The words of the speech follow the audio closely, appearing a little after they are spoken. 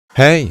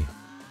Hey!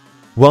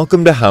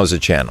 Welcome to How's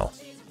It Channel.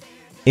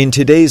 In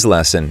today's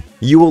lesson,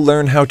 you will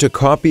learn how to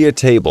copy a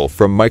table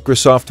from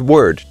Microsoft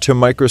Word to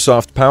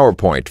Microsoft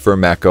PowerPoint for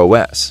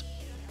macOS.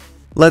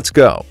 Let's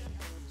go.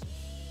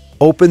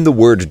 Open the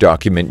Word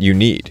document you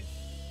need.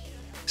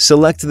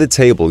 Select the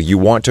table you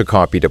want to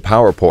copy to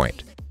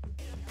PowerPoint.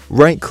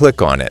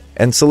 Right-click on it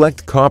and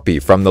select Copy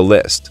from the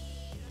list.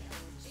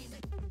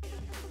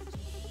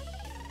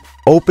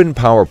 Open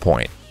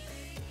PowerPoint.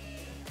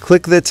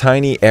 Click the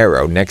tiny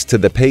arrow next to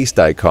the paste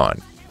icon.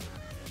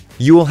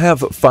 You will have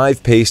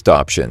 5 paste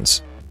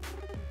options.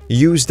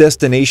 Use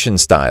destination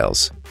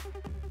styles.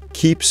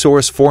 Keep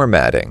source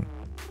formatting.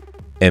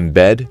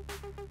 Embed.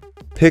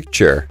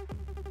 Picture.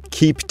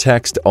 Keep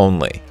text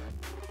only.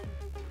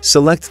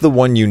 Select the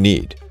one you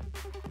need.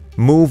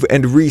 Move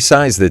and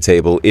resize the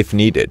table if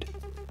needed.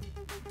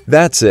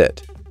 That's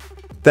it.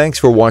 Thanks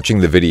for watching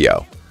the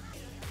video.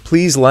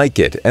 Please like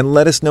it and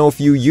let us know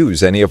if you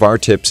use any of our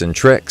tips and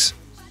tricks.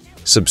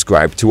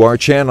 Subscribe to our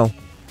channel.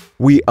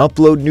 We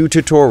upload new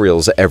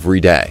tutorials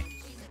every day.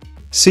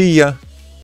 See ya!